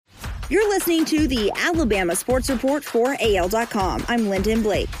You're listening to the Alabama Sports Report for AL.com. I'm Lyndon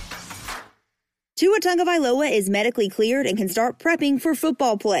Blake. Tua Tagovailoa is medically cleared and can start prepping for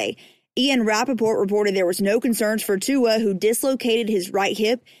football play. Ian Rappaport reported there was no concerns for Tua, who dislocated his right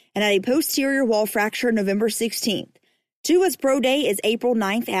hip and had a posterior wall fracture November 16th. Tua's pro day is April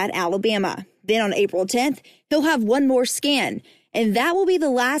 9th at Alabama. Then on April 10th, he'll have one more scan, and that will be the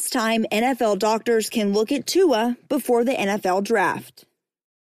last time NFL doctors can look at Tua before the NFL draft.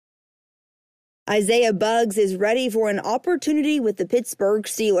 Isaiah Buggs is ready for an opportunity with the Pittsburgh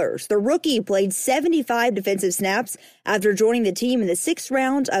Steelers. The rookie played 75 defensive snaps after joining the team in the 6th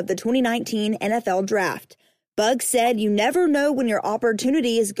round of the 2019 NFL Draft. Buggs said, "You never know when your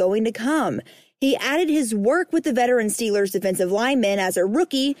opportunity is going to come." He added his work with the veteran Steelers defensive linemen as a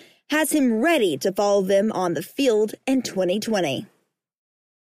rookie has him ready to follow them on the field in 2020.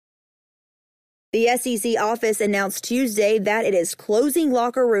 The SEC office announced Tuesday that it is closing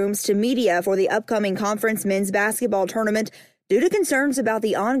locker rooms to media for the upcoming conference men's basketball tournament due to concerns about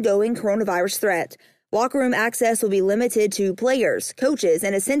the ongoing coronavirus threat. Locker room access will be limited to players, coaches,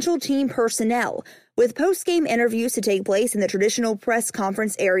 and essential team personnel, with post-game interviews to take place in the traditional press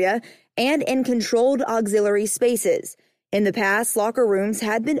conference area and in controlled auxiliary spaces. In the past, locker rooms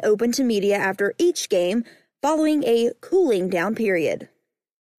had been open to media after each game, following a cooling down period.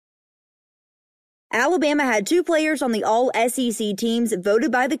 Alabama had 2 players on the All-SEC teams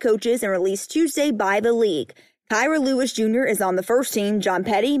voted by the coaches and released Tuesday by the league. Kyra Lewis Jr. is on the first team. John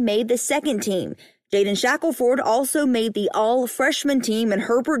Petty made the second team. Jaden Shackelford also made the All-Freshman team, and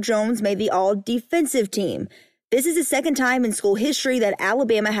Herbert Jones made the All-Defensive team. This is the second time in school history that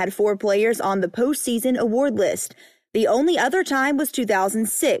Alabama had 4 players on the postseason award list. The only other time was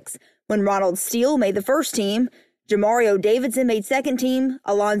 2006, when Ronald Steele made the first team. Jamario Davidson made second team,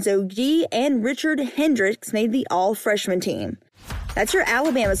 Alonzo G. and Richard Hendricks made the all-freshman team. That's your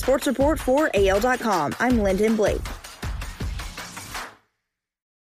Alabama Sports Report for AL.com. I'm Lyndon Blake.